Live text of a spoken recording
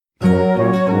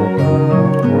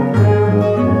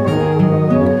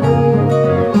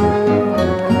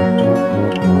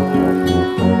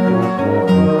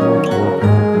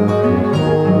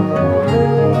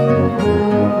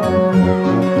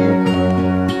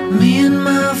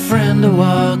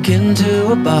walk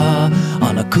into a bar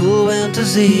on a cool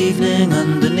winter's evening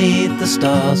underneath the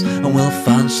stars, and we'll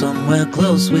find somewhere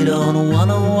close we don't want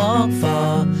to walk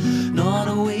far, nor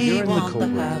do we want the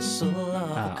hassle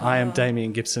of I am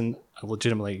Damien Gibson. I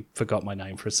legitimately forgot my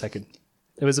name for a second.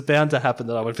 It was bound to happen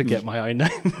that I would forget my own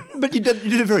name. But you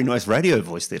did a very nice radio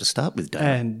voice there to start with, Dave.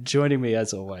 And joining me,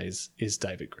 as always, is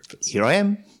David Griffiths. Here I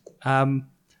am.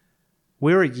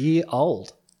 We're a year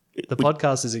old. The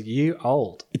podcast is a year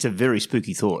old. It's a very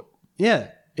spooky thought. Yeah,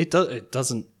 it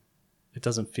doesn't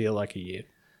feel like a year,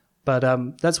 but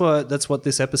that's what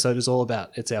this episode is all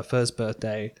about. It's our first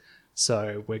birthday,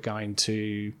 so we're going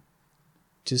to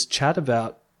just chat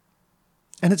about.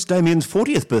 And it's Damien's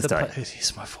 40th birthday. It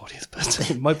is my 40th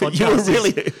birthday.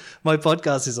 My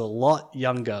podcast is a lot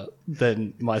younger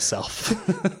than myself.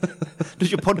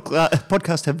 Does your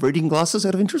podcast have reading glasses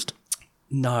out of interest?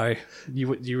 No.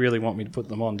 You really want me to put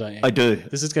them on, don't you? I do.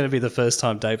 This is going to be the first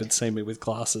time David's seen me with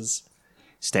glasses.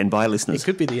 Stand by, listeners. It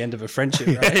could be the end of a friendship,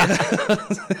 right?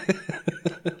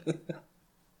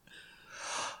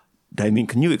 Damien,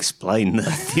 can you explain the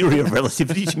theory of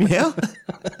relativity to me now?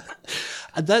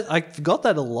 I forgot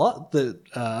that a lot.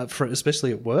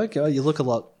 Especially at work, you look a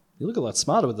lot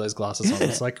smarter with those glasses on.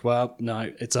 It's like, well, no,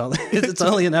 it's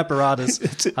only an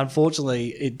apparatus. Unfortunately,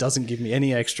 it doesn't give me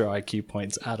any extra IQ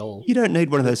points at all. You don't need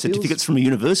one of those certificates from a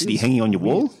university hanging on your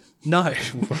wall. No.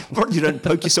 You don't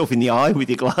poke yourself in the eye with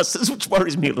your glasses, which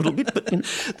worries me a little bit. But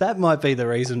that might be the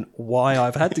reason why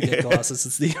I've had to get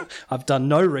glasses. I've done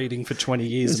no reading for 20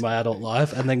 years in my adult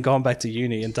life and then gone back to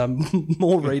uni and done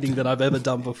more reading than I've ever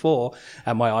done before,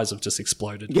 and my eyes have just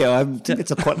exploded. Yeah, I think it's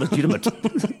a quite legitimate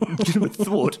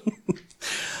thought.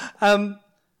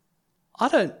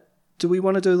 Do we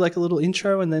want to do like a little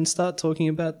intro and then start talking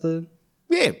about the...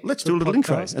 Yeah, let's do a little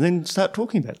intro and then start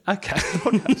talking about it. Okay.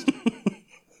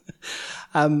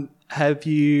 Have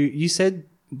you said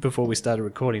before we started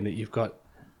recording that you've got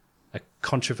a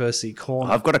controversy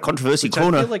corner? I've got a controversy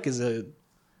corner. I feel like is a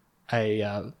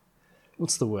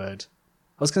what's the word?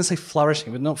 I was going to say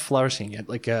flourishing, but not flourishing yet.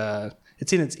 Like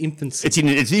it's in its infancy. It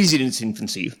is in its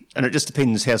infancy, and it just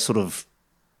depends how sort of,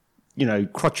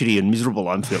 crotchety and miserable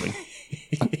I'm feeling.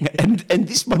 and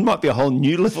this one might be a whole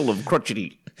new level of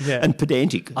crotchety and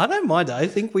pedantic. I don't mind. I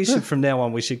think we should from now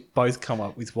on we should both come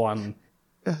up with one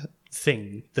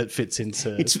thing that fits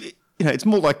into it's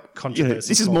more like controversy.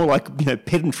 This is more like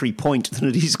pedantry point than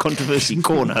it is controversy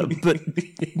corner, but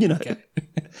Okay.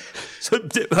 So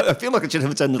I feel like it should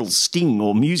have its own little sting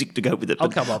or music to go with it. I'll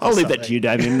come up. I'll with leave something. that to you,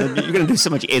 Damien. You're going to do so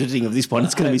much editing of this one.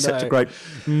 It's going to be such a great.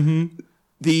 Mm-hmm.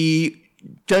 The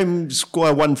James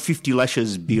Squire 150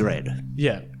 lashes beer ad.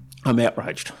 Yeah, I'm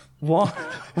outraged. Why?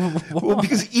 Well,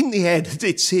 because in the ad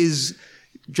it says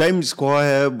James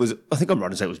Squire was, I think I'm right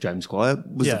to say it was James Squire,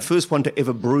 was the first one to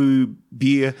ever brew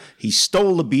beer. He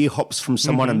stole the beer hops from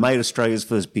someone and made Australia's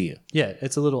first beer. Yeah,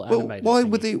 it's a little animated.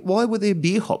 Why were there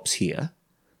beer hops here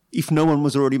if no one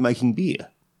was already making beer?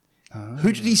 Oh.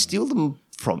 Who did he steal them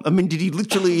from? I mean, did he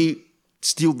literally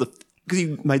steal because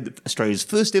he made Australia's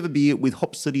first ever beer with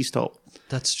hops that he stole?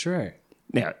 That's true.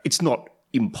 Now, it's not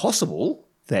impossible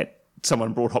that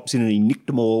someone brought hops in and he nicked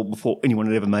them all before anyone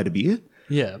had ever made a beer.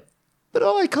 Yeah. But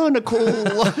I kind of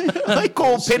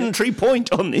call pedantry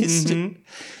point on this. Mm-hmm.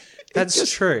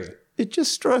 That's true. It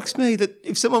just strikes me that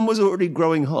if someone was already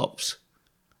growing hops.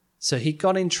 So he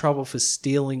got in trouble for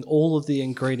stealing all of the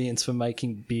ingredients for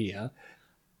making beer.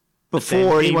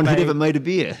 Before anyone had ever made a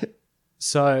beer.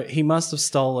 So he must have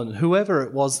stolen, whoever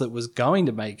it was that was going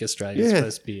to make Australia's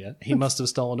first beer, he must have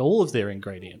stolen all of their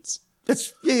ingredients.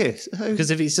 Because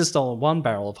if he's just stolen one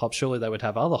barrel of hops, surely they would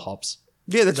have other hops.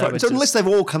 Yeah, that's right. So unless they've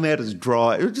all come out as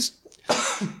dry, it just...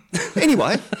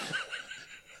 Anyway,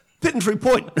 pedantry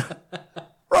point.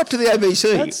 Right to the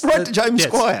ABC. Right to James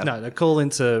Squire. No, they call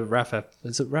into Rafa.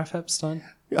 Is it Raf Epstein?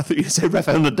 I thought you said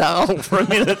Rafael Nadal for a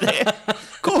minute there.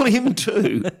 Call him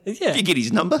too. Yeah. Did you get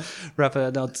his number?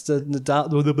 Rafael Nadal.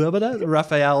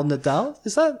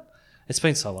 Is that? It's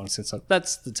been so long since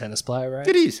that's the tennis player, right?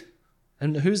 It is.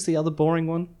 And who's the other boring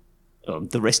one?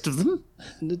 The rest of them?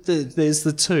 There's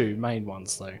the two main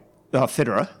ones, though.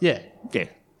 Federer? Yeah. Yeah.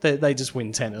 They just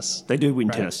win tennis. They do win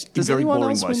tennis in Does very anyone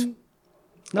boring else ways. win?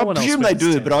 No one I presume else they do,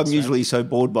 wins but I'm tennis, usually so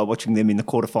bored by watching them in the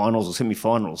quarterfinals or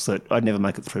semi-finals that I'd never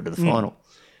make it through to the final.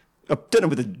 I don't know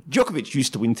whether Djokovic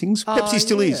used to win things. Perhaps he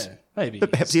still is. Maybe.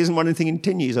 But perhaps he hasn't won anything in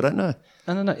 10 years. I don't know.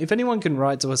 I don't know. If anyone can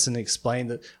write to us and explain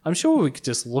that, I'm sure we could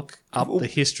just look up the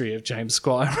history of James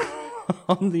Squire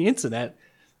on the internet,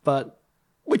 but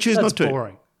we choose not to.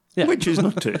 Boring. Yeah. We choose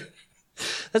not to.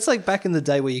 That's like back in the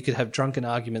day where you could have drunken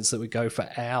arguments that would go for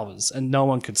hours and no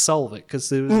one could solve it because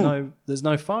there's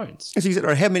no phones. So you said,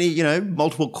 how many,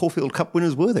 multiple Caulfield Cup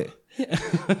winners were there?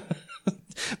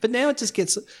 But now it just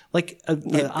gets like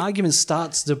an argument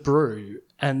starts to brew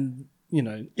and,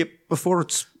 Yep, before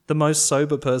it's... the most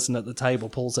sober person at the table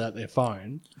pulls out their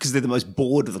phone. Because they're the most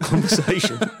bored of the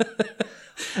conversation.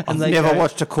 I've they never go-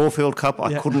 watched a Caulfield Cup.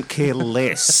 I couldn't care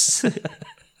less.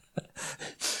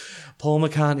 Paul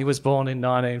McCartney was born in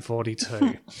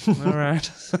 1942. All right.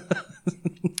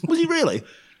 Was he really?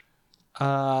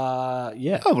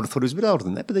 Yeah. I would have thought he was a bit older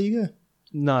than that, but there you go.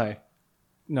 No,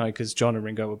 because John and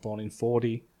Ringo were born in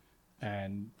 40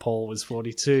 and Paul was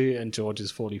 42 and George is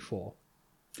 44.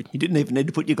 You didn't even need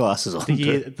to put your glasses on.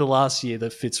 The last year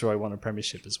that Fitzroy won a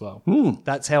premiership as well.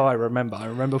 That's how I remember. I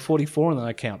remember 44 and then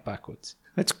I count backwards.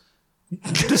 That's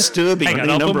disturbing. Hang on,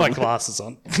 I'll put my glasses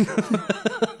on.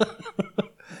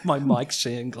 My Mike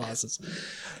Sheehan glasses.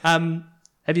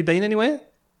 Have you been anywhere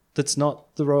that's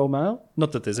not the Royal Mail?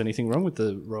 Not that there's anything wrong with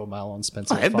the Royal Mail on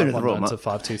Spencer. I have been to the Royal Mail.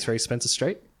 523 Spencer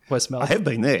Street, West Melbourne. I have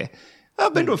been there.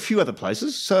 I've been to a few other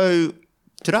places. So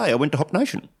today I went to Hop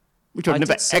Nation, which I've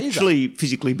never actually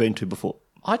physically been to before.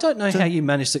 I don't know how you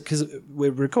managed it because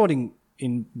we're recording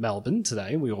in Melbourne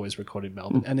today. We always record in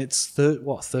Melbourne, and it's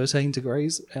 13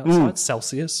 degrees outside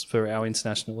Celsius for our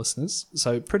international listeners.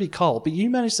 So pretty cold. But you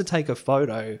managed to take a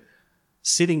photo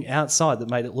sitting outside that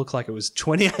made it look like it was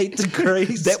 28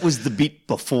 degrees. That was the bit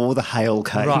before the hail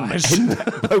came. Right. And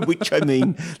by which I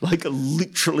mean like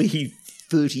literally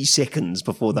 30 seconds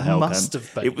before the hail Must came.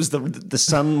 have been. It was the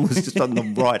sun was just on the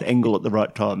right angle at the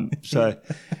right time. So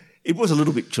it was a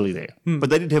little bit chilly there.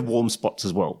 But they did have warm spots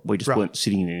as well. We just weren't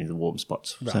sitting in any of the warm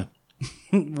spots. Right.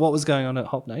 So what was going on at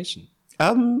Hop Nation?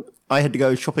 I had to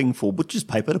go shopping for butcher's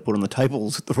paper to put on the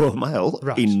tables at the Royal Mail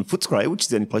in Footscray, which is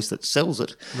the only place that sells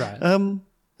it. Right.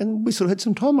 And we sort of had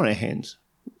some time on our hands.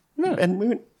 Right. And we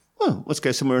went, well, let's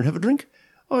go somewhere and have a drink.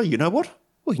 Oh, you know what?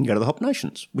 We can go to the Hop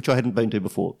Nations, which I hadn't been to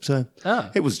before. So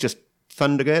it was just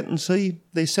fun to go out and see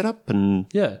their setup and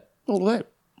all of that.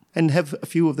 And have a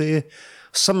few of their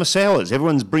summer sours.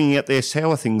 Everyone's bringing out their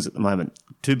sour things at the moment.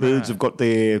 Two Birds have got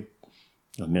their...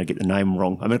 I'm going to get the name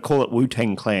wrong. I'm going to call it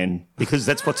Wu-Tang Clan because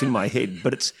that's what's in my head.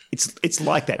 But it's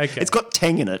like that. Okay. It's got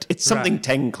Tang in it. It's something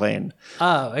Tang Clan.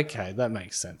 Oh, okay. That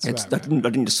makes sense. I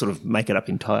didn't just sort of make it up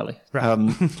entirely.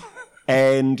 Right.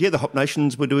 And, the Hop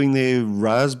Nations were doing their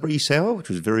raspberry sour, which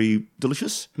was very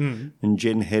delicious. And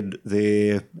Jen had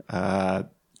their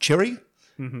cherry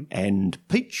and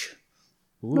peach.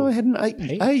 Ooh, no, I had an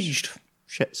aged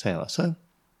sour. So,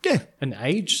 yeah. An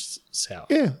aged sour?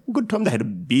 Yeah, good time. They had a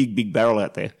big barrel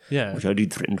out there, which I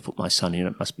did threaten to put my son in,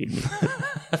 it must be admitted.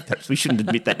 Perhaps we shouldn't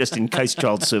admit that just in case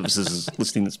Child Services is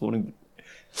listening this morning.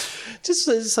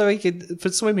 Just so he could, for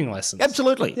swimming lessons.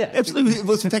 Absolutely. Yeah. Absolutely.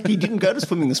 Well, in fact, he didn't go to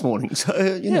swimming this morning.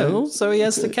 So, well, so he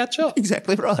has to catch up.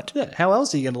 Exactly right. Yeah. How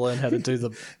else are you going to learn how to do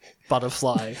the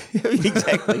butterfly?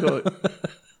 Exactly right.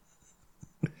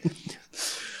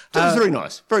 So it was very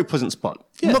nice, very pleasant spot.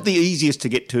 Yeah. Not the easiest to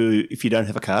get to if you don't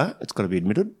have a car, it's got to be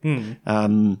admitted.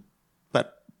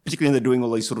 But particularly they're doing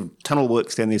all these sort of tunnel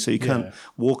works down there, so you can't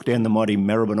walk down the mighty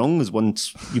Maribyrnong as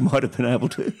once you might have been able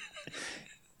to.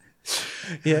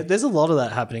 Yeah, there's a lot of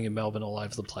that happening in Melbourne all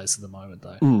over the place at the moment,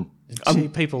 though.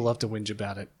 People love to whinge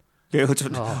about it. Yeah,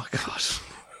 oh, gosh.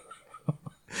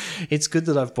 It's good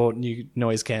that I've bought new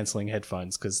noise-cancelling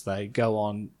headphones because they go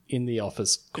on in the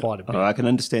office quite a bit. Oh, I can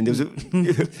understand. I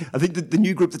think that the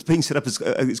new group that's being set up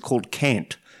is called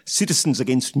CANT, Citizens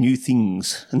Against New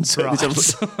Things. And so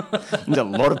there's a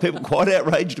lot of people quite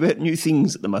outraged about new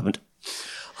things at the moment.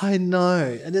 I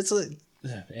know. And it's like...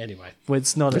 Anyway,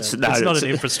 it's not an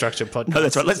infrastructure podcast. No,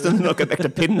 that's right. Let's not go back to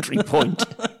pedantry point.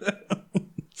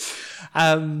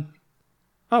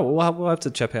 We'll have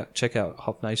to check out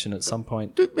Hop Nation at some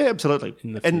point. Yeah, absolutely.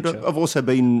 In the future. And I've also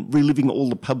been reliving all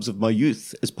the pubs of my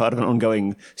youth as part of an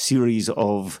ongoing series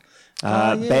of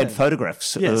bad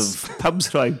photographs of pubs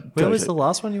that I go to. Where was the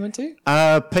last one you went to?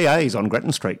 PA's on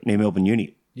Grattan Street near Melbourne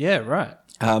Uni. Yeah, right.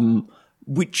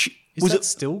 Which... Is that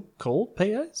still called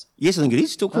PA's? Yes, I think it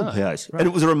is still called PA's. Right. And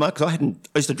it was a remark because I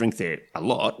used to drink there a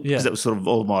lot because that was sort of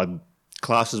all of my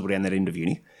classes were down that end of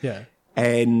uni. Yeah.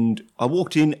 And I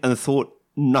walked in and I thought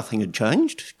nothing had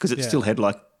changed because it still had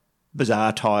like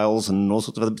bizarre tiles and all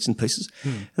sorts of other bits and pieces.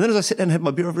 And then as I sat down and had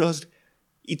my beer, I realised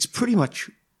it's pretty much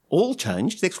all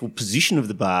changed. The actual position of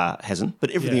the bar hasn't,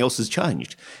 but everything else has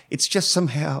changed. It's just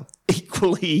somehow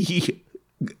equally...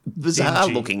 bizarre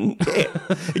looking. Yeah.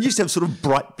 It used to have sort of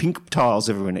bright pink tiles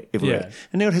everywhere.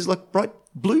 And now it has like bright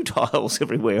blue tiles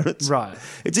everywhere.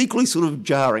 It's equally sort of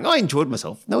jarring. I enjoyed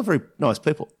myself. They were very nice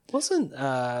people. Wasn't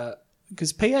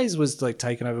because PA's was like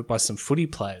taken over by some footy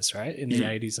players, right, in the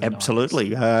 80s and 90s. Absolutely.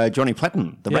 Johnny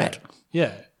Platten, the rat.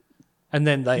 Yeah. And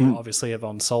then they obviously have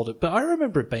sold it. But I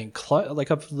remember it being close.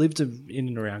 Like, I've lived in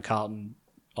and around Carlton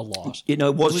a lot. You know,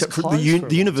 it was closed for a the long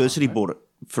university time, right? bought it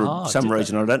for some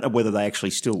reason. I don't know whether they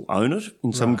actually still own it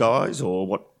in some guise or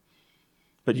what.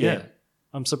 But yeah.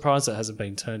 I'm surprised it hasn't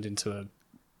been turned into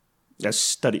a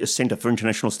centre for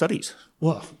international studies.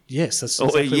 well, yes, that's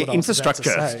exactly what I was about to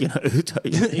infrastructure. say. You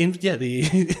know,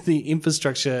 The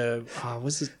infrastructure.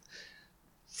 What's it?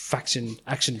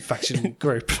 Action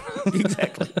group.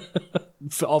 exactly.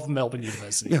 Of Melbourne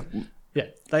University. Yeah. Yeah,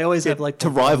 they always have like To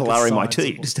rival science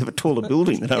RMIT, just have a taller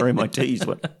building than RMIT's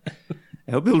one.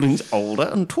 Our building's older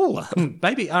and taller.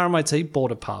 Maybe RMIT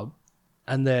bought a pub,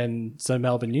 and then so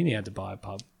Melbourne Uni had to buy a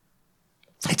pub,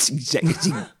 That's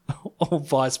exactly. or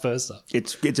vice versa.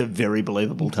 It's a very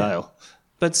believable tale.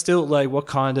 But still, like, what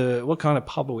kind of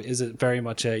pub is it? Very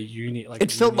much a uni. Like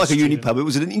It felt like a uni student? pub. It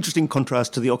was an interesting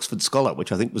contrast to the Oxford Scholar,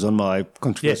 which I think was on my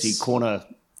controversy Yes. corner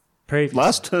Previous.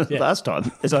 last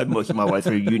time, as I'm working my way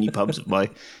through uni pubs of my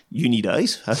uni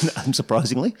days,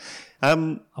 unsurprisingly. I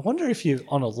wonder if you're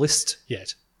on a list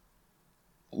yet.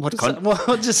 What kind?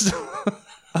 Well, just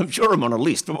I'm sure I'm on a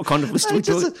list, but what kind of list are we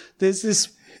doing? there's this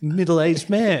middle-aged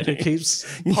man who keeps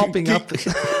popping up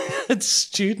at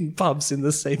student pubs in the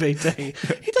CBD.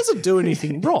 He doesn't do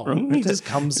anything wrong. He just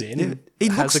comes in, He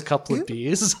has looks- a couple of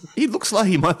beers. He looks like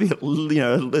he might be, a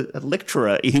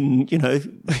lecturer in,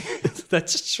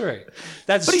 That's true.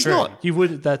 That's But he's true. not. You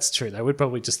would. That's true. They would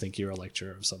probably just think you're a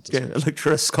lecturer of some sort. a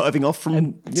lecturer skiving off from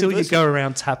Until you university. go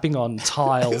around tapping on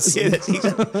tiles, Yeah, that's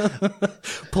exactly.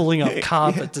 pulling up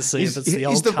carpet to see if it's the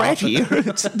old Is the rat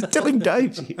carpet. here? Tell him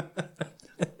Dave's here.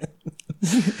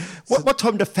 What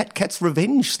time do Fat Cat's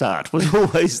Revenge start? Was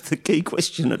always the key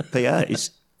question at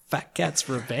PAs. Fat Cat's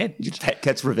Revenge. Fat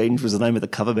Cat's Revenge was the name of the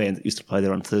cover band that used to play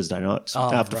there on Thursday nights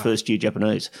after right. first year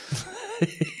Japanese.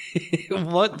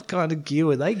 What kind of gear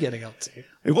were they getting up to?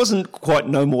 It wasn't quite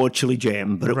No More Chili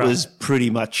Jam, but it Right. was pretty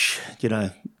much,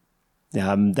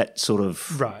 that sort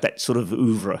of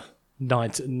oeuvre.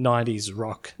 90s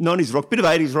rock. 90s rock, bit of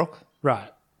 80s rock. Right.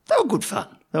 They were good fun.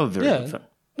 They were very good fun.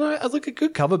 No, look, a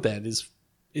good cover band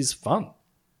is fun.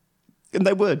 And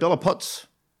they were dollar pots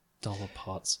Dollar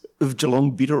Pots. of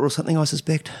Geelong Bitter or something, I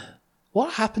suspect.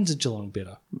 What happened to Geelong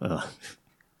Bitter?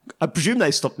 I presume they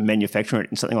stopped manufacturing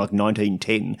it in something like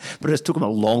 1910, but it just took them a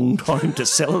long time to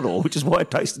sell it all, which is why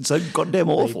it tasted so goddamn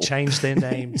They awful. changed their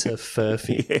name to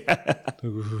Furphy.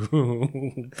 Ooh,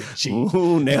 bitchy.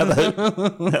 Ooh, now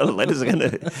the letters are going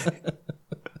to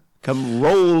come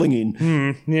rolling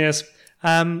in. Yes.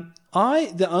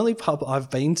 The only pub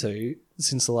I've been to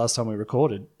since the last time we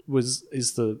recorded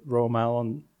is the Royal Mail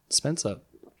on Spencer.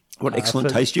 What excellent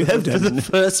taste you have, For Dan. the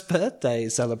first birthday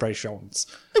celebrations.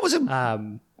 It was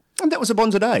and that was a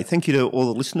bonza day. Thank you to all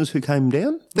the listeners who came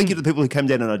down. Thank you to the people who came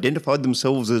down and identified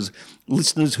themselves as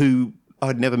listeners who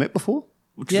I'd never met before,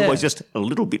 which is always just a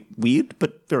little bit weird,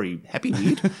 but very happy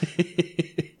weird.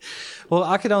 Well,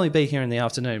 I could only be here in the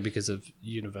afternoon because of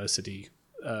university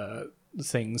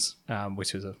things,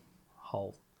 which is a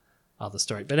whole other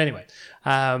story. But anyway,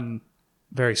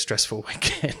 very stressful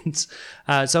weekends.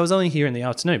 So I was only here in the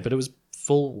afternoon, but it was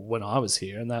full when I was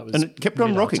here, and that was And it kept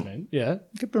on rocking. mid-afternoon. Yeah.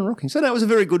 Kept on rocking. So that was a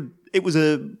very good, it was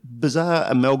a bizarre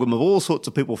amalgam of all sorts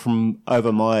of people from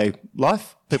over my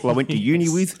life, people I went to uni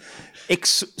with,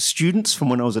 ex-students from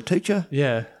when I was a teacher,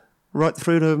 Yeah. right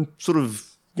through to sort of,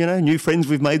 new friends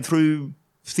we've made through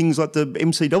things like the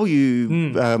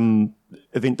MCW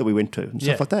event that we went to and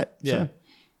stuff like that. Yeah. So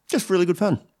just really good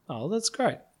fun. Oh, that's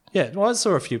great. Yeah, well, I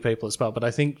saw a few people as well, but I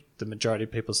think the majority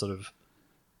of people sort of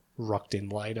rocked in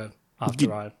later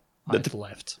after I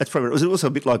left. That's probably, it was also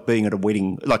a bit like being at a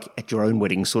wedding, like at your own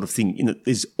wedding sort of thing, in that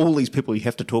there's all these people you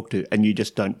have to talk to and you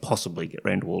just don't possibly get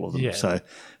around to all of them. Yeah. So,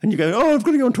 and you go, I've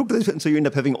got to go and talk to this. And so you end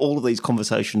up having all of these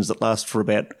conversations that last for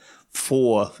about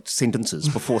 4 sentences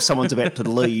before someone's about to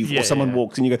leave or someone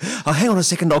walks and you go, hang on a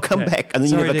second, I'll come back. And then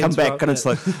Sorry you never to come back interrupt, and it's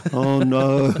like, oh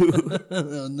no.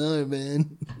 Oh, no,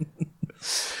 man.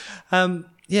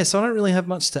 So I don't really have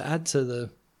much to add to the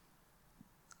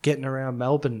getting around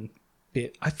Melbourne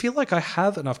bit. I feel like I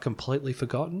have and I've completely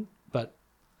forgotten, but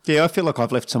Yeah, I feel like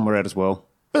I've left somewhere out as well.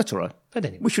 But that's all right. But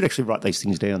anyway. We should actually write these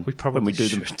things down we probably when we do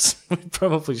should. them. We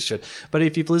probably should. But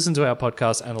if you've listened to our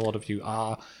podcast, and a lot of you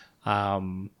are,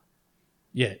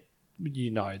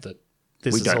 you know that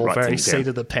this We is don't all write very things down. seat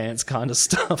of the pants kind of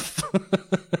stuff.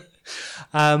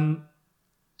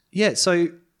 So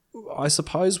I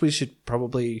suppose we should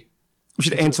probably... We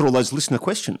should answer all those listener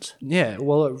questions. Yeah,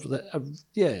 well,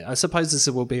 I suppose this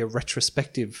will be a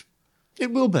retrospective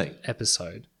It will be.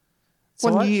 episode.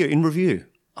 1 year in review.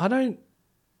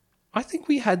 I think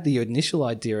we had the initial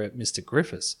idea at Mr.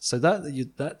 Griffiths. So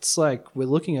that's like we're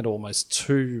looking at almost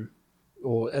 2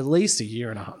 or at least a year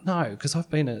and a half. No, because I've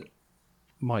been at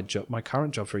my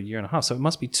current job for a year and a half. So it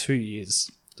must be 2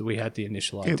 years that we had the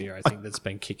initial idea, I think, that's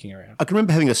been kicking around. I can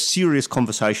remember having a serious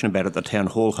conversation about it at the Town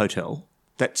Hall Hotel.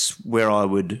 That's where I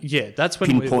would that's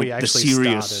when we actually the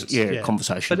serious started.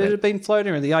 conversation. But it had been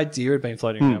floating around. The idea had been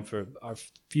floating around for a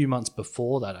few months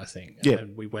before that, I think. And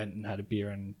then we went and had a beer,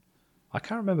 and I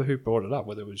can't remember who brought it up,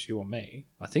 whether it was you or me.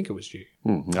 I think it was you.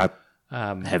 I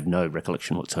have no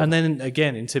recollection whatsoever. And then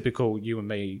again, in typical you and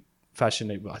me fashion,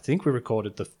 I think we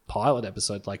recorded the pilot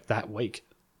episode like that week.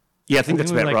 Yeah, I think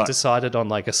that's about right. Decided on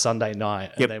like a Sunday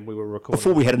night, and then we were recording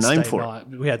before we had a name Wednesday for night.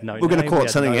 it. We had no. We're going to call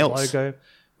it something else. Logo.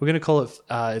 We're going to call it.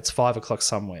 It's 5 o'clock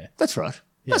somewhere. That's right.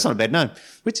 Yeah. That's not a bad name.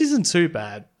 Which isn't too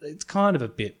bad. It's kind of a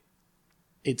bit.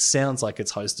 It sounds like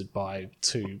it's hosted by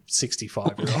 2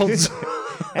 65-year-olds.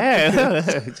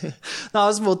 No, I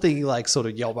was more thinking like sort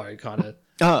of Yelbo kind of.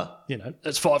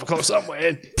 It's 5 o'clock somewhere,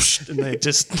 and they're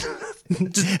just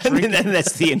and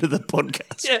that's the end of the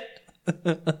podcast. Yeah.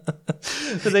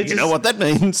 You know what that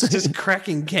means. Just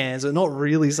cracking cans and not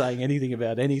really saying anything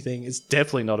about anything. It's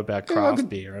definitely not about craft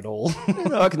beer at all.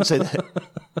 I can see that.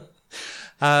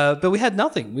 But we had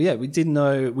nothing. We didn't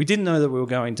know that we were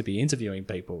going to be interviewing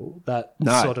people. That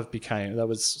sort of became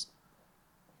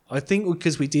I think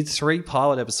because we did 3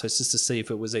 pilot episodes just to see if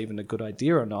it was even a good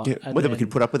idea or not. Yeah, whether we could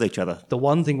put up with each other. The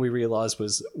one thing we realised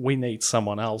was we need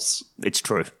someone else. It's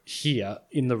true. Here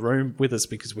in the room with us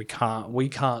because we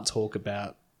can't talk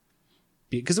about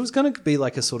because it was going to be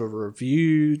like a sort of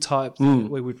review type thing.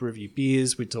 We would review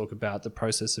beers. We'd talk about the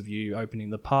process of you opening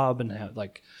the pub and how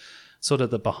like sort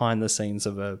of the behind the scenes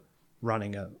of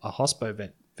running a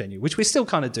hospo venue, which we still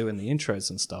kind of do in the intros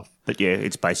and stuff. But yeah,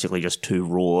 it's basically just too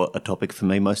raw a topic for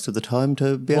me most of the time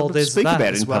to be able to speak about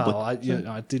it in public.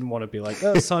 I didn't want to be like,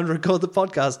 it's time to record the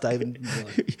podcast, David.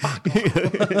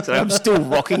 Like, so I'm still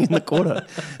rocking in the corner.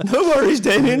 No worries,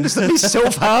 Damien. Just let me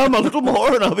self-harm a little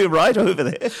more and I'll be right over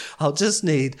there. I'll just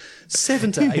need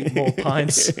 7 to 8 more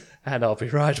pints and I'll be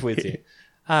right with you.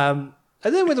 And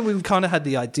then when we kind of had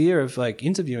the idea of like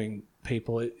interviewing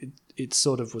people, it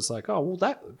sort of was like, oh, well,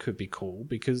 that could be cool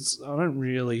because I don't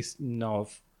really know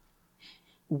if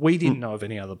we didn't know of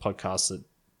any other podcasts that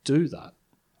do that.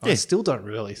 I still don't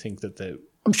really think that they're...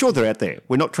 I'm sure they're out there.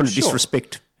 We're not trying to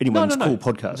disrespect anyone's cool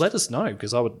podcast. Let us know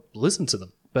because I would listen to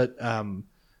them. But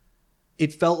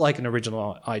it felt like an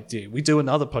original idea. We do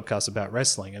another podcast about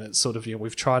wrestling and it's sort of,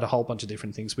 we've tried a whole bunch of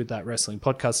different things with that wrestling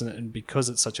podcast and because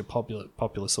it's such a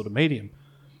popular sort of medium,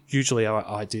 usually our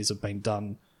ideas have been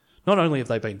done. Not only have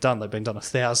they been done, they've been done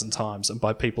 1,000 times and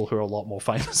by people who are a lot more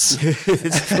famous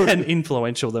and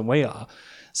influential than we are.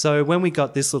 So when we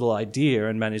got this little idea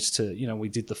and managed to, we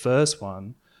did the first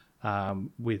one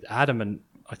with Adam and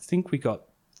I think we got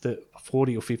the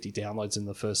 40 or 50 downloads in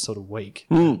the first sort of week.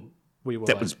 We were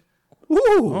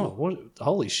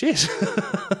holy shit.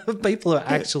 People are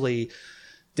actually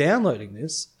downloading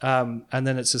this. And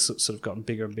then it's just sort of gotten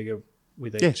bigger and bigger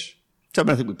with each. So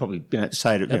I think we've probably been able to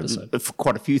say it for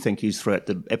quite a few thank yous throughout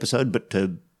the episode, but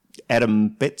to Adam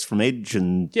Betts from Edge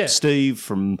and Steve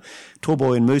from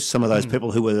Tallboy and Moose, some of those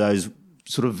people who were those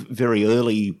sort of very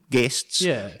early guests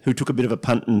who took a bit of a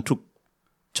punt and took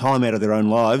time out of their own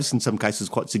lives, in some cases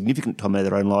quite significant time out of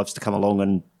their own lives to come along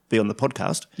and be on the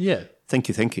podcast. Yeah. Thank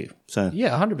you. So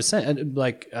 100%. And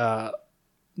like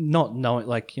not knowing,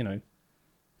 like,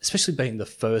 especially being the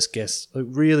first guest,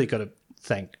 really got to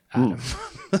thank Adam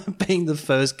being the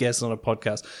first guest on a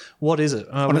podcast. What is it?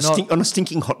 On a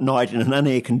stinking hot night in an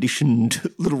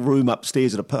unair-conditioned little room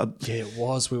upstairs at a pub. Yeah, it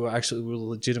was. We were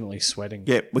legitimately sweating.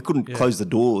 Yeah, we couldn't close the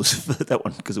doors for that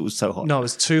one because it was so hot. No, it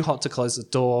was too hot to close the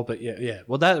door, but yeah.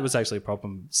 Well, that was actually a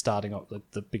problem starting off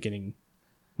at the beginning.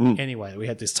 Anyway, we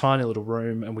had this tiny little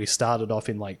room and we started off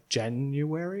in like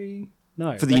January.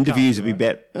 No. For the interviews, it'd be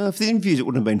about... for the interviews, it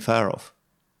wouldn't have been far off.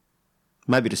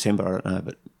 Maybe December, I don't know,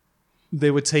 but...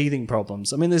 There were teething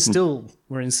problems. I mean, there's still,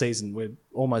 we're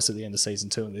almost at the end of season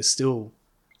 2 and there's still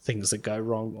things that go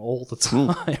wrong all the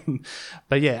time.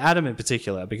 But yeah, Adam in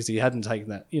particular, because he hadn't taken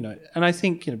that, and I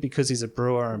think, because he's a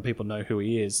brewer and people know who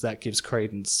he is, that gives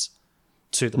credence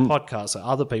to the podcast. So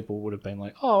other people would have been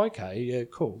like, oh, okay, yeah,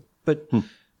 cool. But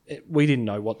we didn't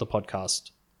know what the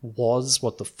podcast was,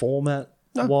 what the format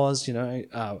was,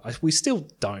 we still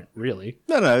don't really.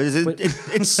 No.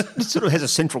 It sort of has a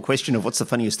central question of what's the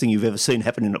funniest thing you've ever seen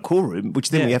happen in a call room, which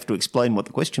then we have to explain what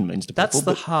the question means to That's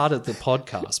people. the heart of the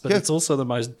podcast, but it's also the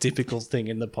most difficult thing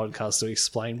in the podcast to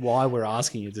explain why we're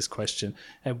asking you this question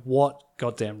and what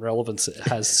goddamn relevance it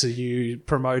has to you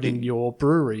promoting your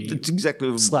brewery. It's exactly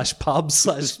 /pub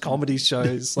 /comedy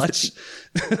show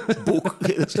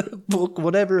book,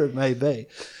 whatever it may be.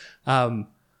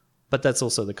 But that's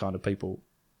also the kind of people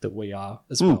that we are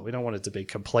as well. We don't want it to be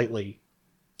completely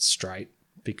straight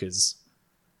because,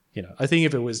 I think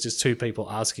if it was just two people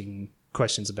asking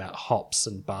questions about hops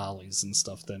and barleys and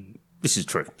stuff, then this is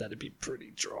true. That'd be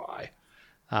pretty dry.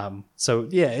 I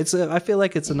feel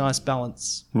like it's a nice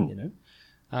balance,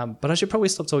 But I should probably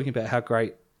stop talking about how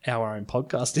great our own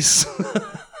podcast is.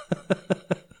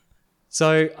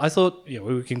 So I thought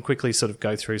we can quickly sort of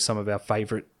go through some of our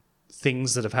favourite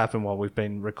things that have happened while we've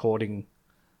been recording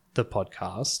the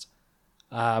podcast.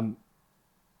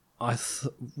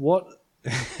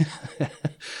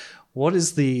 What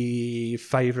is the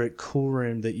favourite cool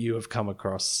room that you have come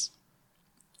across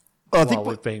while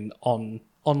we've been on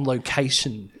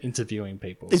location interviewing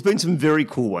people? There's been some very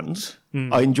cool ones.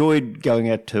 I enjoyed going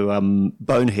out to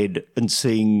Bonehead and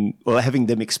having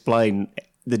them explain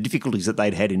the difficulties that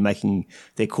they'd had in making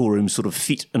their cool rooms sort of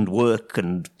fit and work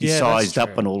and be sized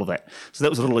up and all of that. So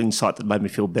that was a little insight that made me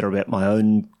feel better about my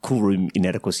own cool room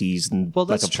inadequacies and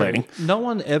that's planning. True. No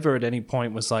one ever at any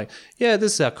point was like, yeah,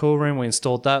 this is our cool room. We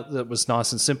installed that. That was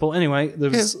nice and simple. Anyway,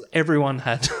 everyone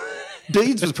had...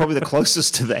 Deeds was probably the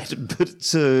closest to that, but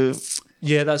it's...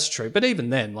 Yeah, that's true. But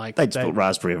even then, they'd spilled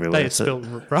raspberry everywhere. They had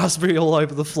spilled raspberry all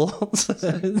over the floors.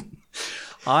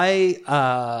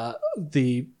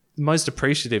 The most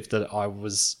appreciative that I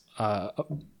was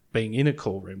being in a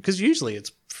cool room, because usually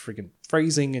it's freaking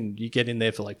freezing and you get in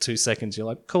there for 2 seconds. You're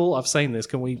like, cool, I've seen this.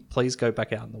 Can we please go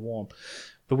back out in the warm?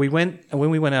 But when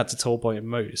we went out to Tallboy and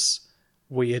Moose,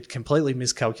 we had completely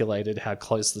miscalculated how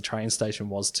close the train station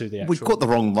was to the actual... We caught the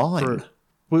wrong line.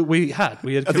 We had.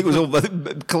 I think it was all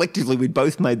collectively. We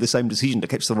both made the same decision to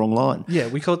catch the wrong line. Yeah,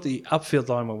 we caught the upfield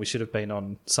line when we should have been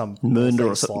on some Mernda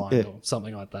or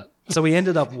something like that. So we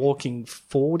ended up walking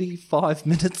 45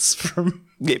 minutes from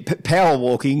power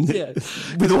walking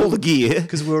with all the gear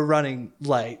because we were running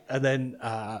late. And then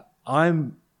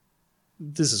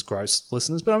this is gross,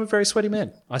 listeners, but I'm a very sweaty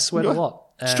man. I sweat a lot.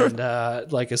 And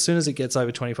as soon as it gets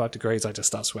over 25 degrees, I just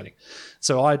start sweating.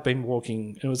 So I'd been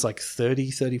walking, it was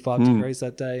 30, 35 degrees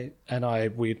that day. And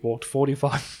we had walked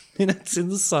 45 minutes in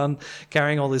the sun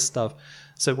carrying all this stuff.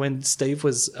 So when Steve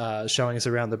was showing us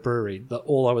around the brewery,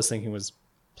 all I was thinking was,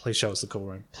 please show us the cool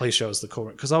room. Please show us the cool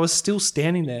room. Because I was still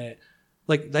standing there.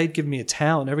 They'd give me a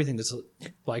towel and everything to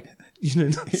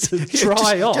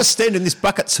dry off. Just stand in this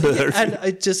bucket, sir. And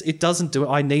it doesn't do it.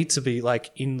 I need to be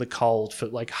in the cold for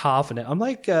half an hour. I'm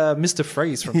like Mr.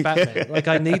 Freeze from Batman.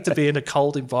 I need to be in a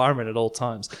cold environment at all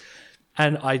times.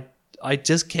 And I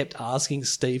just kept asking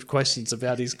Steve questions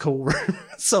about his cool room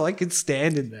so I could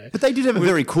stand in there. But they did have a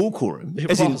very cool cool room. It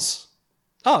was.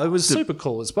 It was super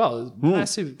cool as well. It was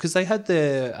massive because they had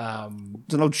their...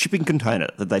 it's an old shipping container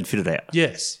that they'd fitted out.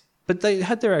 Yes. But they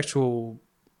had their actual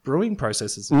brewing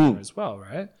processes in there as well,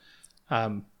 right?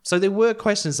 So there were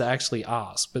questions that actually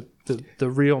asked, but the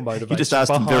real motivation You just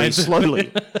asked them very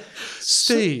slowly.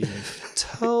 Steve,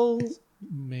 tell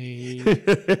me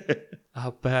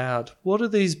about what are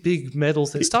these big metal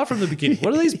things? Start from the beginning.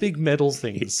 What are these big metal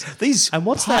things? These and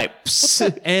what's pipes. What's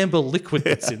that amber liquid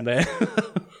that's in there?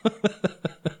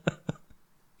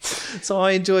 So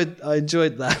I enjoyed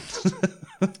that.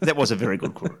 That was a very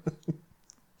good quote.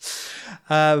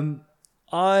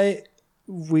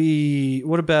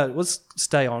 Let's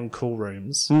stay on cool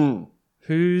rooms.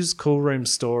 Whose cool room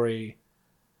story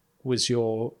was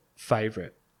your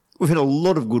favourite? We've had a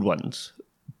lot of good ones,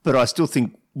 but I still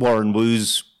think Warren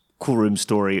Wu's cool room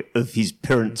story of his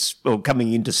parents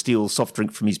coming in to steal soft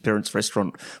drink from his parents'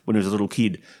 restaurant when he was a little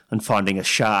kid and finding a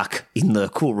shark in the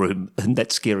cool room and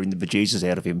that scaring the bejesus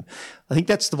out of him. I think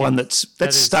that's the one that's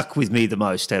stuck with me the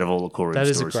most out of all the cool room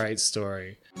stories. That is a great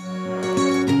story.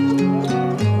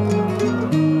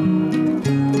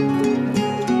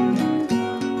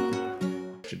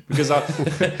 Because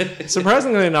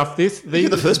surprisingly enough, you're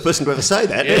the first person to ever say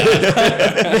that.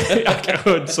 Yeah.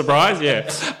 Good surprise, yeah.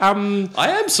 I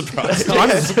am surprised.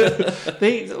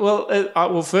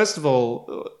 Well, first of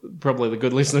all, probably the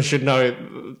good listeners should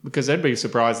know because they'd be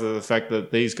surprised at the fact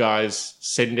that these guys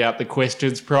send out the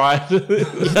questions prior to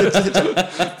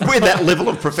We're that level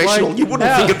of professional. You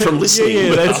wouldn't think it from listening.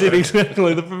 Yeah, that's it,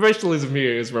 exactly. The professionalism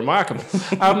here is remarkable.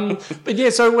 But yeah,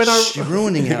 so when You're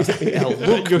ruining our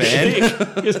look,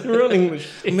 man. ruining the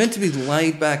shit. Meant to be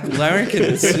laid back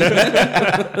larrikins.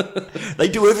 They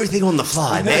do everything on the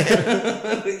fly, man.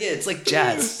 Yeah, it's like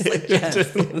jazz.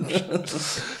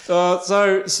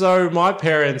 So my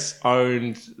parents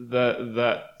owned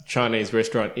the Chinese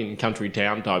restaurant in country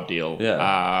town type deal.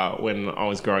 Yeah. When I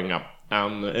was growing up,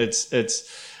 and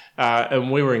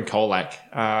we were in Colac,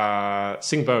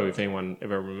 Singbo, if anyone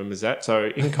ever remembers that. So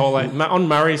in Colac, on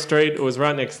Murray Street, it was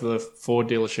right next to the Ford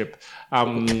dealership.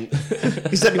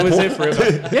 Is that it was there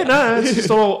forever. Yeah, no, it's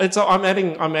just all. I'm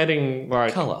adding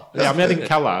like Colour. Yeah, I'm adding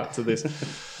colour to this.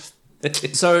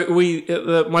 So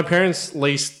my parents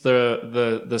leased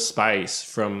the space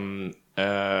from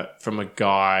a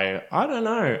guy. I don't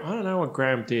know what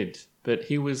Graham did, but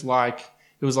he was like.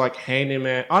 It was like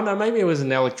handyman. Oh, no, maybe it was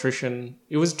an electrician.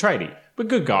 It was a tradie, but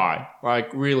good guy, like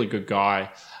really good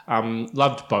guy.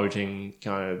 Loved boating,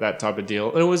 kind of that type of deal.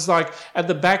 And it was like at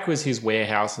the back was his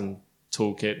warehouse and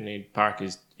toolkit, and he'd park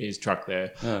his truck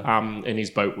there, and his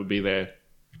boat would be there.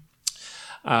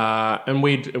 And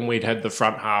we'd had the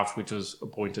front half, which was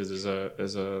appointed as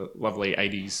a lovely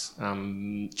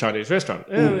 80s Chinese restaurant.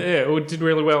 Yeah, it did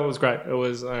really well. It was great. It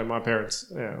was my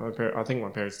parents. Yeah, I think my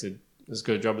parents did as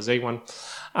good a job as anyone.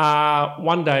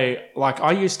 One day, like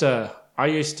I used to,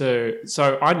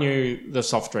 so I knew the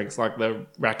soft drinks, like the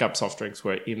rack up soft drinks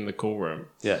were in the cool room.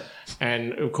 Yeah.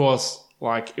 And of course,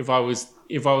 like if I was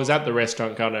at the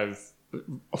restaurant kind of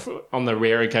on the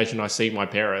rare occasion I see my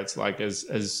parents, like as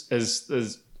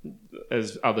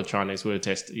other Chinese would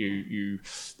attest, you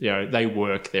know, they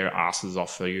work their asses off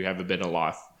so you have a better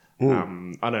life.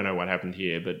 I don't know what happened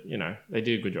here, but, you know, they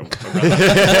did a good job.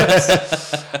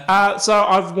 So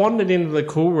I've wandered into the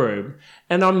cool room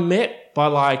and I'm met by,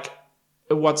 like,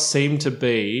 what seemed to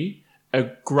be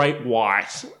a great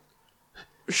white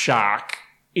shark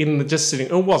just sitting.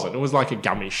 It wasn't. It was like a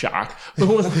gummy shark. It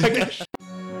was like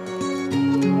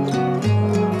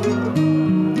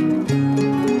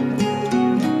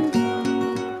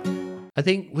I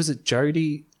think, was it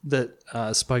Jody that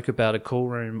spoke about a cool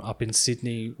room up in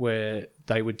Sydney where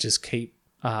they would just keep,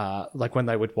 like when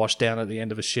they would wash down at the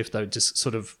end of a shift, they would just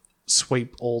sort of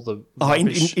sweep all the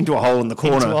rubbish into a hole in the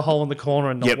corner. into a hole in the corner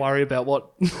and not worry about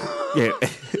what,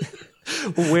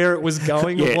 where it was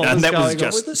going. Yeah, or what and was that going was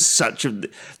on with just such a.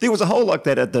 There was a hole like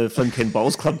that at the Flynn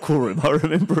Bowls Club cool room. I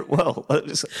remember it well. It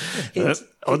was,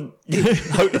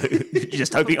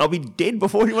 just hoping I'll be dead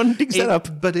before anyone digs that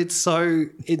up. But it's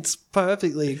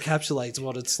perfectly encapsulates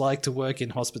what it's like to work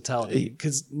in hospitality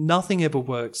because nothing ever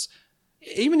works.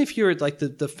 Even if you're at like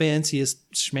the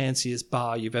fanciest, schmanciest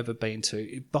bar you've ever been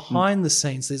to, behind the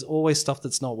scenes, there's always stuff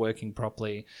that's not working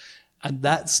properly. And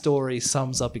that story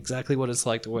sums up exactly what it's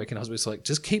like to work in hospitality. It's like,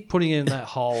 just keep putting it in that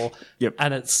hole. Yep.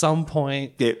 And at some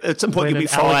point... Yeah, at some point you'll be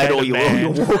fired or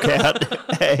you'll walk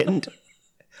out. And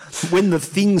when the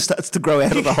thing starts to grow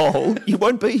out of the hole, you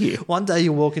won't be here. One day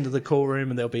you'll walk into the cool room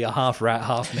and there'll be a half rat,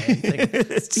 half man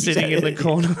thing sitting in the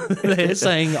corner there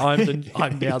saying,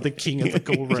 I'm now the king of the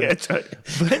cool room. Yeah,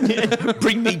 right.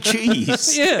 Bring me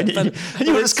cheese. Yeah, and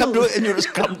you'll just come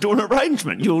to an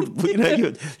arrangement. You'll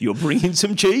bring in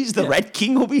some cheese. The Rat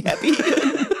King will be happy.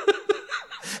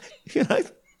 You know.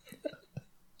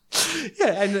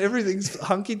 Yeah, and everything's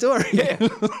hunky dory. Yeah,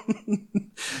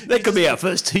 that could be our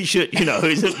first T-shirt. You know,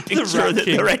 is a picture of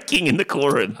the Rat King in the cool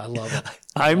room. I love it.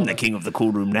 I'm the king of the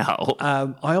cool room now.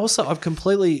 I've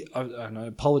completely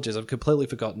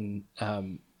forgotten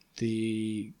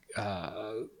the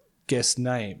guest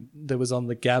name that was on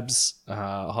the Gabs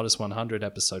Hottest 100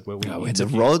 episode where we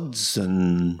interviewed Rods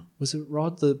and was it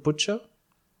Rod the Butcher?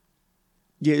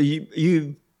 Yeah,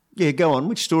 you go on.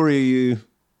 Which story are you?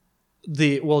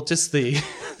 The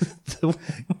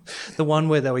one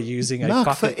where they were using a Mark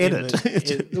bucket for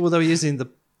edit. they were using the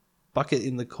bucket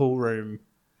in the cool room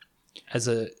as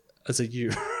a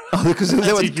urinal. Oh, because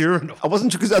as a urinal. I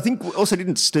wasn't sure because I think also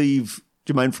didn't Steve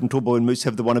Jermaine from Tall Boy and Moose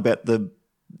have the one about the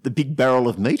big barrel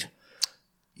of meat?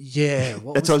 Yeah,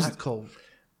 what was that called?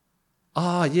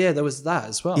 Oh, yeah, there was that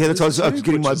as well. Yeah, that's what I was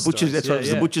getting my butcher's. That's yeah, what it was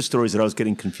the butcher's stories that I was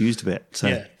getting confused about. So.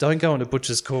 Yeah, don't go into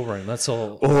butcher's cool room. That's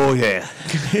all. Oh yeah,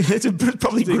 it's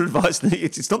probably good advice.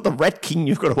 It's not the Rat King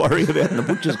you've got to worry about in the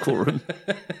butcher's cool room.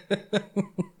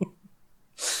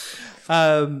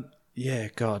 Yeah,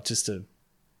 God, just a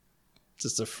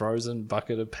frozen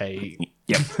bucket of pee.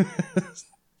 Yep.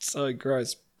 So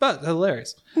gross, but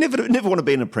hilarious. Never want to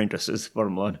be an apprentice. Is the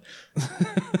bottom line.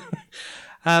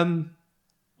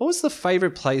 What was the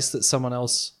favourite place that someone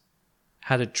else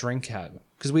had a drink at?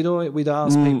 Because we'd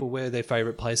ask people where their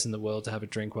favourite place in the world to have a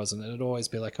drink was, and it'd always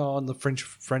be like, oh, in the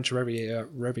French Riviera.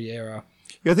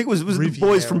 Yeah, I think it was the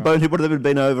boys from Bonehead. What have they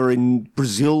been over in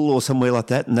Brazil or somewhere like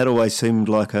that? And that always seemed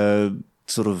like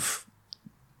sort of,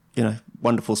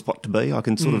 wonderful spot to be. I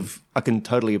can I can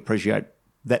totally appreciate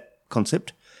that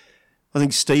concept. I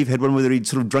think Steve had one where he'd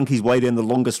sort of drunk his way down the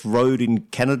longest road in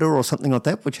Canada or something like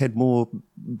that, which had more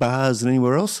bars than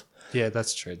anywhere else. Yeah,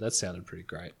 that's true. That sounded pretty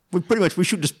great. We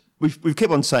should just, we've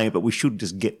kept on saying it, but we should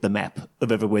just get the map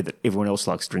of everywhere that everyone else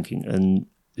likes drinking and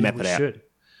map it out. Should.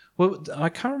 Well, I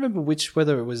can't remember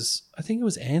whether it was, I think it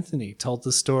was Anthony told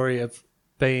the story of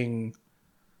being,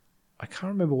 I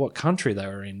can't remember what country they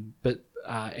were in, but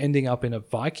ending up in a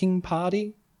Viking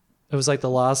party. It was like the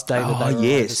last day that they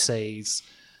were overseas,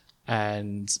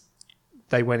 and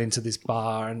they went into this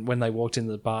bar, and when they walked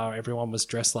into the bar, everyone was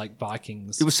dressed like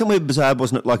Vikings. It was somewhere bizarre,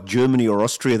 wasn't it? Like Germany or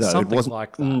Austria, though. Something it wasn't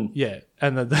like that. Yeah,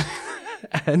 and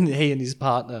and he and his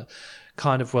partner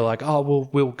kind of were like, "Oh,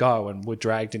 we'll go," and we're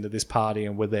dragged into this party,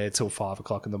 and we're there till 5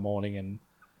 o'clock in the morning, and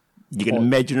you can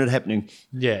imagine it happening.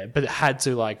 Yeah, but it had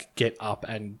to like get up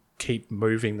and keep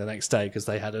moving the next day because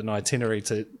they had an itinerary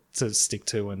to stick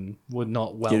to and were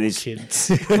not well with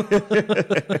kids.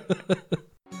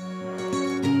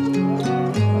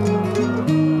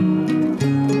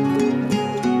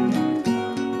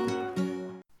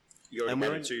 And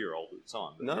we're a 2-year-old at the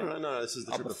time. No. This is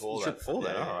the trip before that. Trip before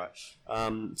that. All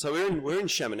right. So we're in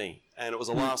Chamonix, and it was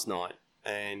a last night,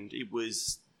 and it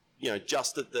was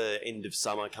just at the end of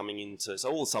summer coming into.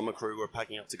 So all the summer crew were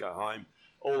packing up to go home.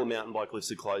 All the mountain bike lifts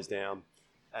had closed down,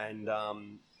 and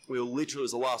we were literally, it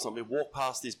was the last night. We walked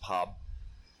past this pub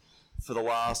for the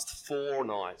last 4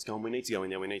 nights, going, we need to go in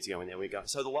there. We go.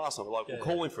 So the last night, we're like, we'll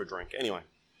call in for a drink. Anyway,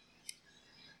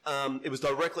 it was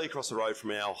directly across the road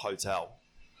from our hotel.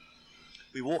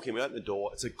 We walk in, we open the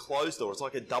door. It's a closed door. It's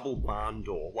like a double barn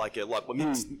door, we're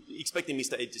expecting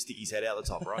Mr. Ed to stick his head out the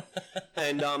top, right?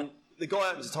 And the guy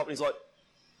opens the top, and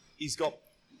he's got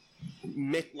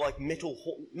metal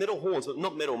horns, but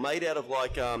not metal, made out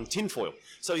of tinfoil.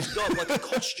 So he's got like a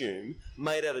costume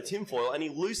made out of tinfoil, and he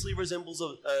loosely resembles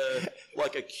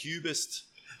a cubist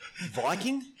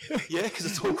Viking. Yeah, because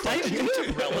it's all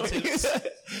relatives.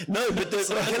 No, but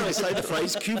can I say the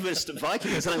phrase cubist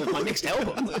Viking is the name of my next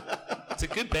album? It's a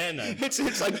good band name. It's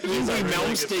like Yngwie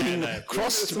Malmsteen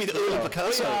crossed with early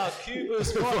Picasso. We are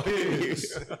cubist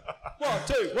Vikings. 1,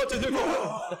 2, 1, 2, 3, 4.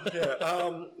 Yeah.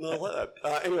 I like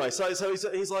that. Anyway, so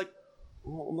he's like,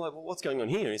 I'm like, well, what's going on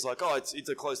here? And he's like, oh, it's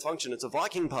a closed function. It's a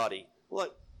Viking party.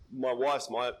 Like, my wife's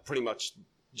pretty much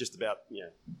just about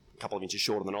a couple of inches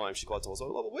shorter than I am. She's quite tall. So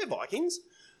I'm like, well, we're Vikings.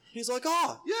 He's like,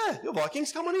 oh, yeah, you're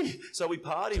Vikings. Come on in. So we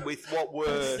partied with what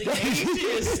were... That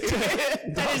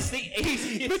is the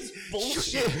easiest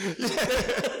bullshit.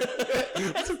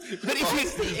 But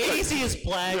it's the easiest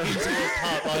blag into a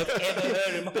pub I've ever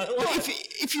heard in my life.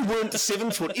 If you weren't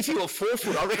 7 foot, if you were 4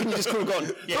 foot, I reckon you just could have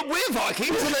gone, but we're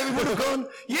Vikings. And they would have gone,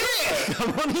 yeah,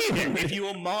 come on in. If you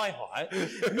were my height,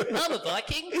 I'm a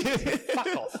Viking.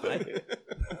 Fuck off, mate.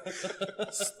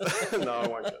 No, I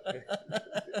won't go.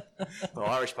 The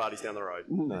Irish party's down the road.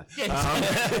 No. Get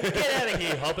out of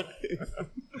here, Hobbit.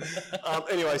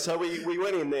 Anyway, so we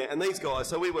went in there, and these guys,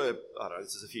 so we were, I don't know,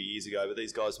 this is a few years ago, but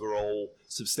these guys were all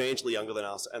substantially younger than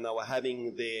us, and they were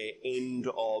having their end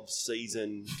of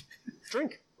season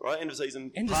drink. Right, end of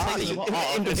season party.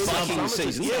 End of Viking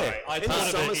season. Yeah, I end of thought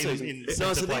summer of it season. in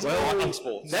No, so these Viking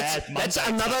sports.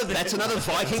 That's another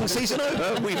Viking season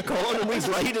over. We've gone and we've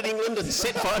raided England and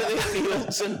set fire to their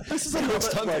fields, and this is it's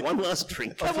time for one last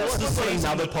drink. We've got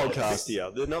another podcast here.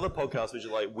 Another podcast which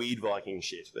is like weird Viking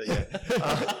shit. But yeah,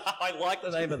 I like the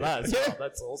name of that as well.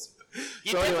 That's awesome.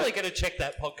 You're definitely going to check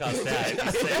that podcast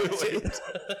out.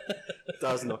 It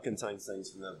does not contain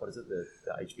scenes from the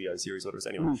HBO series, what it is.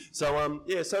 Anyway,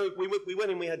 so we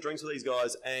went in, we had drinks with these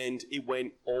guys, and it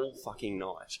went all fucking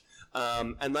night.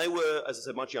 And they were, as I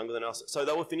said, much younger than us. So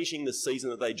they were finishing the season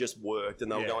that they just worked,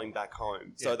 and they were going back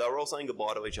home. So they were all saying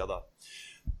goodbye to each other.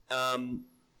 I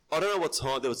don't know what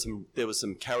time. There was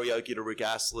some karaoke to Rick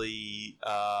Astley.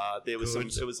 There was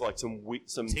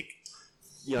some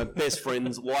best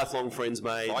friends, lifelong friends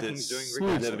made. Vikings doing Rick I've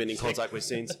Astley. never been in contact with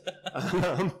since.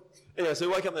 Anyway, so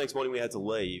we wake up the next morning. We had to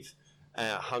leave.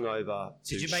 Hungover.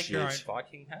 Did you make your own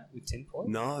Viking hat with tinfoil?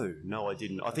 No, I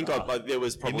didn't. I think there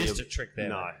was probably You missed a trick there.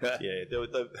 No, yeah, there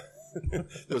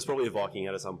was probably a Viking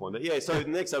hat at some point. But yeah, so the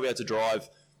next day we had to drive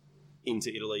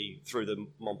into Italy through the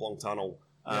Mont Blanc tunnel,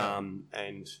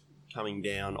 and coming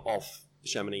down off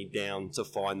Chamonix down to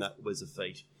find that was a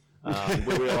feat.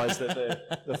 We realised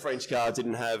that the French car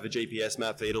didn't have a GPS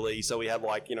map for Italy, so we had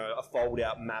a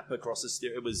fold-out map across the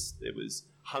steer. It was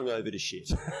hung over to shit,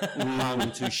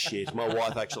 hung to shit. My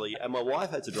wife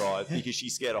had to drive because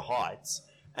she's scared of heights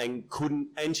and couldn't,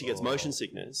 and she gets motion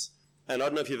sickness And I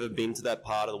don't know if you've ever been to that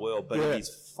part of the world, but it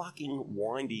is fucking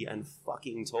windy and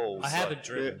fucking tall. I haven't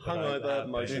driven. but I Hungover, have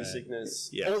motion been there.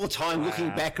 sickness. All the time looking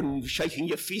back and shaking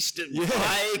your fist at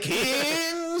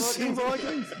Vikings.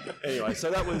 Anyway,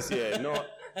 so that was not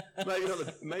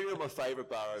maybe not my favourite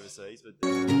bar overseas, but.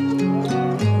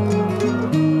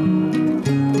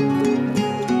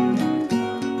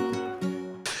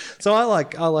 So I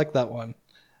like that one.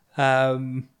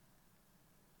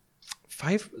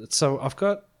 So I've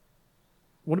got.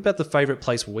 What about the favourite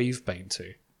place we've been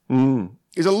to?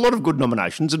 There's a lot of good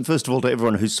nominations, and first of all, to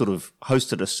everyone who's sort of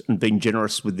hosted us and been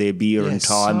generous with their beer and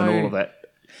time and all of that.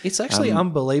 It's actually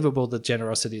unbelievable the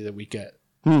generosity that we get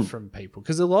from people,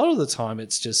 because a lot of the time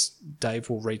it's just Dave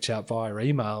will reach out via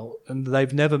email and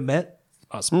they've never met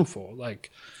us before. Like,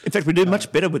 in fact, we do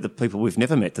much better with the people we've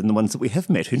never met than the ones that we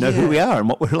have met who know who we are and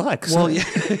what we're like. So. Well,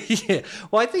 yeah.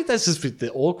 Well, I think that's just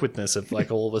the awkwardness of like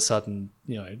all of a sudden,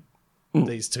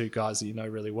 these two guys that you know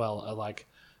really well are like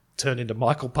turn into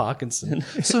Michael Parkinson.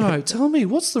 So tell me,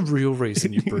 what's the real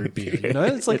reason you brew beer?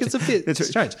 It's like it's a bit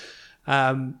strange.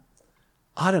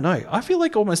 I don't know. I feel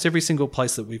like almost every single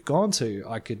place that we've gone to,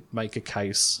 I could make a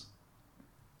case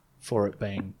for it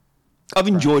being. I've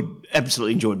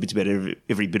absolutely enjoyed bits about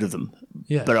every bit of them.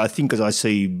 Yeah. But I think as I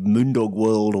see Moondog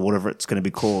World or whatever it's going to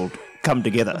be called come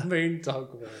together.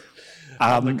 Moondog World.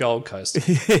 On the Gold Coast.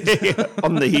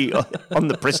 on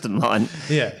the Preston line.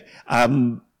 Yeah.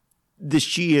 The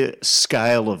sheer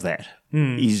scale of that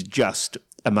is just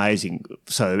amazing.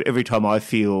 So every time I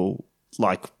feel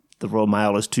like the Royal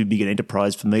Mail is too big an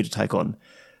enterprise for me to take on,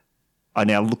 I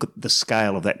now look at the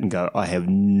scale of that and go, I have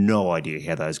no idea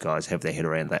how those guys have their head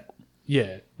around that.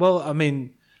 Yeah. Well, I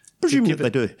mean, Presumably they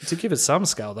do. To give it some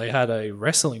scale, they had a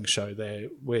wrestling show there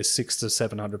where 600 to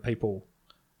 700 people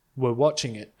were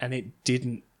watching it, and it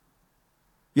didn't.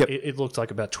 Yep. It looked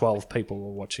like about 12 people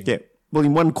were watching Yeah. it. Well,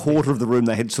 in one quarter of the room,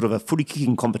 they had sort of a footy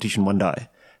kicking competition one day.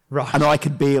 Right. And I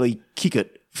could barely kick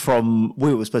it from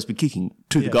where we were supposed to be kicking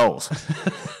to the goals.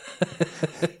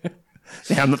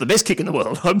 Now, I'm not the best kick in the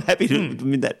world. I'm happy to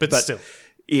admit that. But still.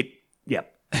 It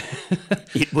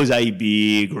was a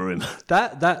big room.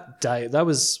 That day, that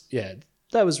was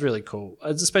really cool,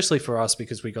 especially for us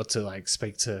because we got to like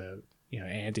speak to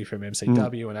Andy from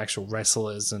MCW and actual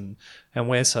wrestlers, and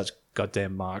we're such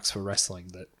goddamn marks for wrestling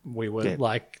that we were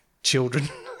like children.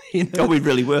 Oh, we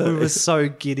really were. We were so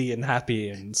giddy and happy,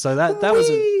 and so that was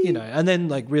and then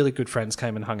like really good friends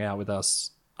came and hung out with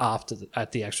us after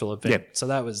at the actual event. Yep. So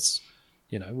that was.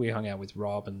 We hung out with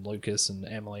Rob and Lucas and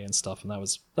Emily and stuff, and that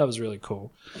was really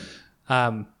cool.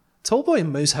 Tallboy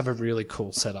and Moose have a really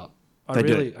cool setup. I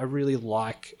really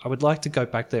like. I would like to go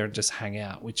back there and just hang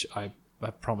out, which I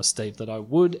promised Steve that I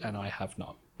would, and I have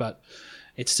not. But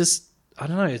it's just I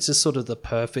don't know. It's just sort of the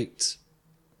perfect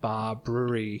bar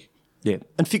brewery. Yeah,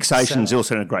 and Fixation's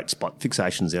also in a great spot.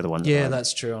 Fixation's the other one. Yeah,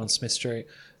 that's true on Smith Street.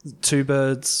 Two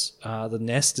Birds, the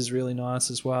Nest is really nice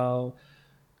as well.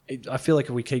 I feel like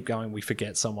if we keep going, we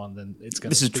forget someone, then it's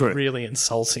going to be really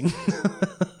insulting.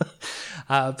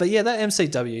 But yeah, that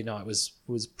MCW night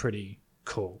was pretty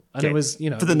cool. And it was,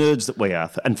 for the nerds that we are,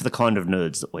 and for the kind of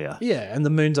nerds that we are. Yeah, and the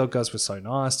Moondog guys were so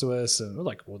nice to us, and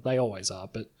they always are.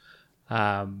 But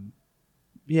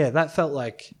that felt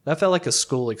like a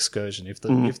school excursion. If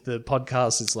the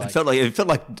podcast is like, it felt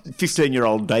like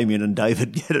 15-year-old Damien and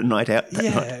David had a night out. That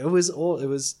night.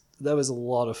 That was a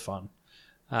lot of fun.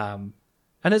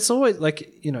 And it's always like,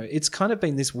 it's kind of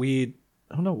been this weird,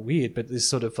 not weird, but this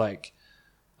sort of like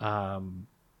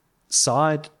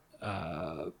side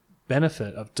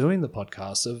benefit of doing the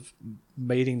podcast, of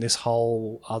meeting this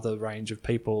whole other range of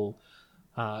people,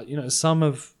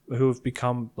 some who have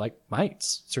become like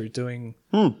mates through doing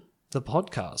the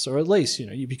podcast, or at least,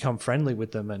 you become friendly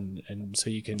with them and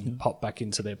so you can pop back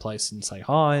into their place and say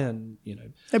hi and,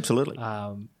 Absolutely.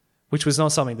 Which was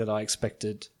not something that I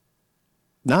expected.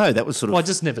 No, that was sort of... Well,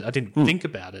 I didn't think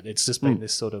about it. It's just been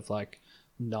this sort of like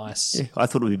nice... Yeah, I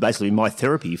thought it would be basically my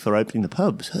therapy for opening the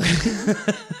pubs.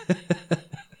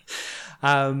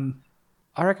 I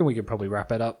reckon we could probably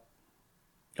wrap it up.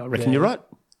 I reckon you're right.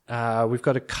 We've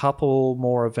got a couple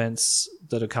more events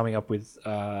that are coming up with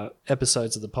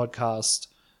episodes of the podcast,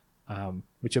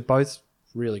 which are both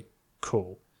really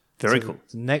cool. Very cool.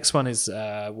 The next one is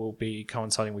will be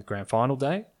coinciding with Grand Final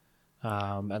Day.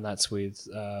 And that's with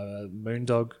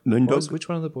Moondog. Boys. Which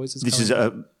one of the boys is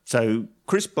coming? So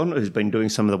Chris Bonner, who's been doing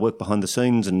some of the work behind the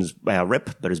scenes and is our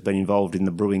rep, but has been involved in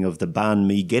the brewing of the Barn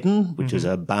Me Geddon, which is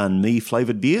a Barn Me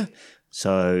flavoured beer.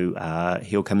 So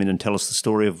he'll come in and tell us the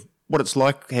story of what it's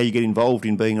like, how you get involved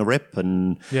in being a rep,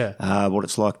 and what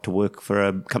it's like to work for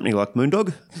a company like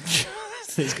Moondog.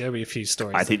 There's going to be a few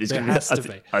stories. I think there's there gonna has be, to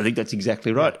be. I think that's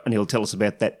exactly right. And he'll tell us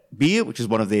about that beer, which is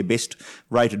one of their best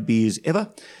rated beers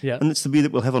ever. Yeah. And it's the beer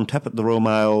that we'll have on tap at the Royal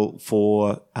Mail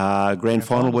for grand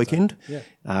final weekend. Yeah.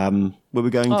 Where we're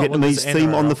going well, Vietnamese there's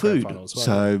theme on the NRL grand food. final as well,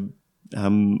 So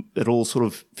it all sort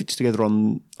of fits together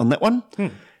on that one.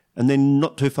 And then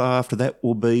not too far after that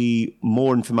will be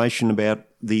more information about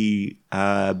the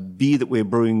beer that we're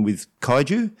brewing with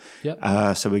Kaiju.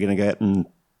 Yep. So we're going to go out and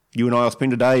you and I will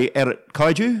spend a day out at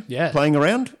Kaiju playing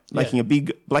around, making a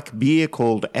big black beer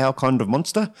called Our Kind of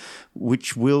Monster,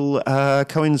 which will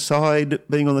coincide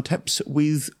being on the taps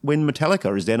with when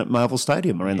Metallica is down at Marvel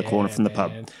Stadium around the corner from the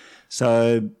pub.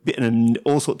 So, and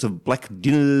all sorts of black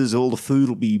dinners, all the food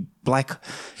will be black.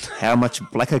 How much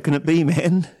blacker can it be,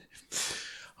 man?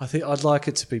 I think I'd like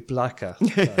it to be blacker.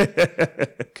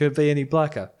 Could be any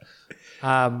blacker.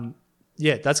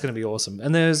 Yeah, that's going to be awesome.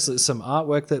 And there's some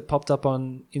artwork that popped up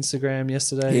on Instagram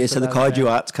yesterday. Yeah, so the Kaiju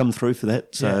art's come through for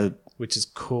that. So which is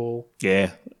cool.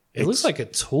 Yeah. It looks like a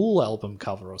Tool album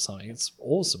cover or something. It's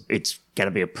awesome. It's going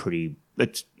to be a pretty...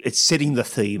 It's setting the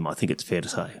theme, I think it's fair to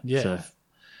say. Yeah.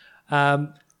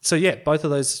 So yeah, both of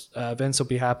those events will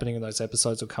be happening and those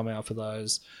episodes will come out for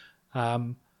those.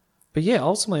 But yeah,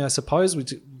 ultimately, I suppose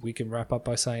we can wrap up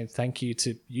by saying thank you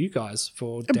to you guys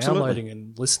for downloading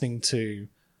and listening to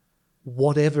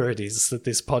whatever it is that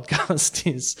this podcast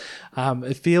is.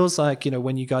 It feels like,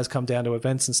 when you guys come down to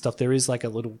events and stuff, there is like a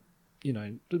little,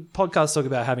 podcasts talk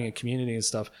about having a community and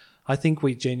stuff. I think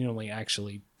we genuinely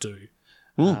actually do.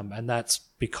 And that's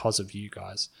because of you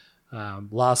guys.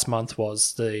 Last month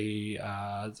was it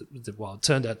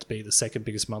turned out to be the second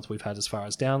biggest month we've had as far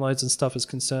as downloads and stuff is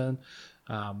concerned.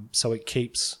 So it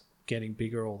keeps getting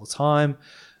bigger all the time.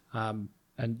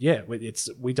 And yeah,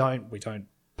 we don't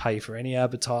pay for any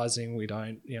advertising. We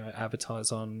don't,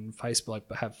 advertise on Facebook,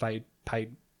 have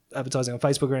paid advertising on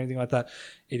Facebook or anything like that.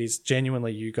 It is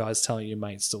genuinely you guys telling your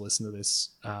mates to listen to this.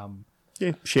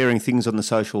 Sharing things on the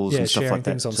socials and stuff like that. Sharing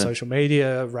things on social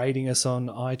media, rating us on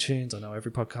iTunes. I know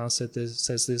every podcast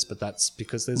says this, but that's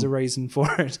because there's a reason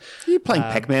for it. Are you playing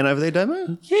Pac-Man over there,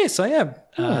 Damo? Yes, I am.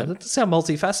 That's how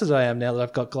multifaceted I am now that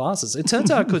I've got glasses. It turns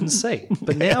out I couldn't see,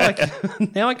 but now I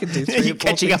can do 3 You're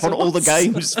catching up on all the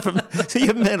games. You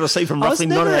haven't been able to see from roughly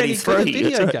 1983. I was never any good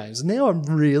at video games. Now I'm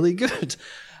really good.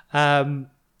 I'm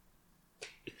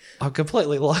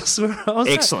completely lost where I was.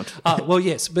 Excellent. Well,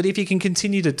 yes, but if you can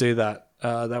continue to do that,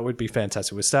 that would be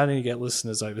fantastic. We're starting to get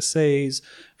listeners overseas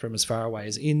from as far away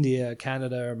as India,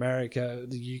 Canada, America,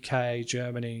 the UK,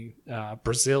 Germany,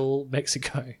 Brazil,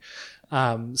 Mexico.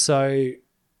 So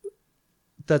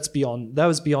that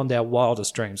was beyond our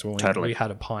wildest dreams when we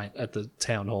had a pint at the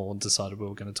town hall and decided we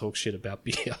were going to talk shit about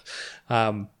beer.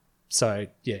 So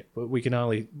yeah, we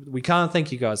can't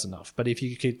thank you guys enough. But if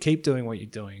you could keep doing what you're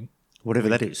doing, whatever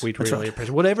that is, we'd really appreciate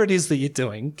whatever it is that you're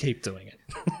doing. Keep doing it.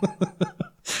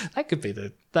 That could be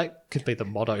the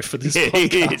motto for this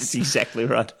podcast. It's exactly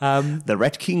right. The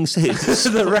Rat King says.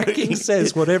 The Rat King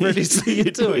says, whatever it is that you're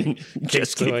doing,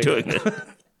 just keep doing it.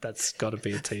 That's got to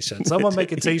be a T-shirt. Someone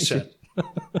make a T-shirt.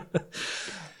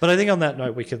 But I think on that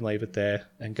note, we can leave it there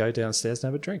and go downstairs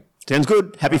and have a drink. Sounds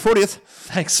good. Happy 40th.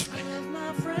 Thanks.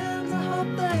 My friends, I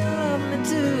hope they love me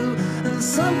too. And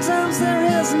sometimes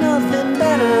there is nothing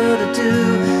better to do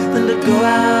than to go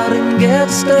out and get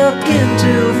stuck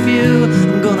into a few.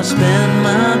 I'm gonna spend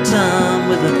my time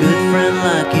with a good friend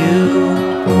like you.